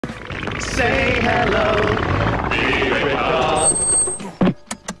Say hello, America.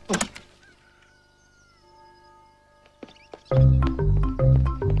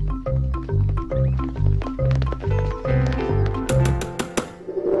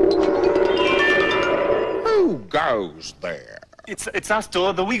 Who goes there? It's us,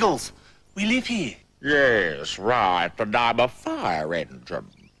 Dor, the Wiggles. We live here. Yes, right, and I'm a fire engine.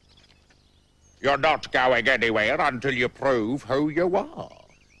 You're not going anywhere until you prove who you are.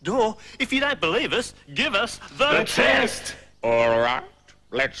 Dor, if you don't believe us, give us the test. All right,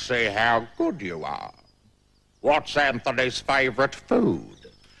 let's see how good you are. What's Anthony's favourite food?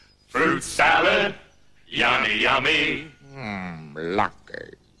 Fruit salad. Yummy, yummy.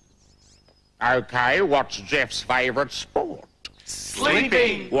 Lucky. Okay, what's Jeff's favourite sport?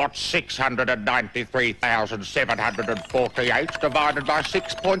 Sleeping. What's 693,748 divided by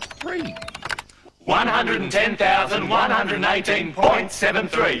 6.3?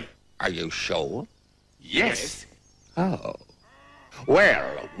 110,118.73. Are you sure? Yes. Oh.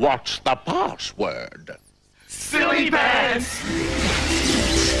 Well, what's the password? Silly pants.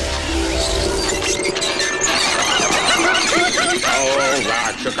 All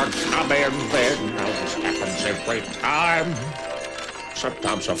right, you can come in then. Now, this happens every time.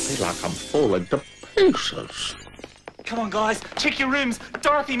 Sometimes I feel like I'm falling to pieces. Come on, guys, check your rooms.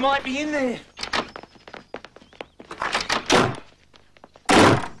 Dorothy might be in there.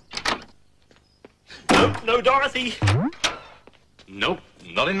 Nope, no Dorothy. Nope,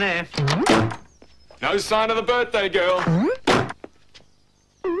 not in there. No sign of the birthday girl.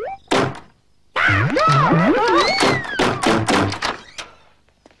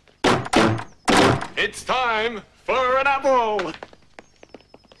 It's time for an apple.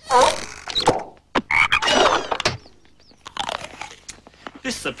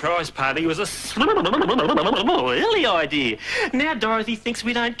 This surprise party was a silly idea. Now Dorothy thinks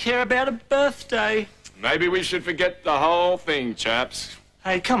we don't care about a birthday. Maybe we should forget the whole thing, chaps.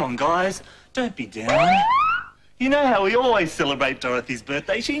 Hey, come on, guys. Don't be down. You know how we always celebrate Dorothy's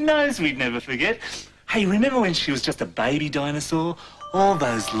birthday. She knows we'd never forget. Hey, remember when she was just a baby dinosaur? All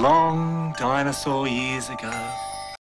those long dinosaur years ago.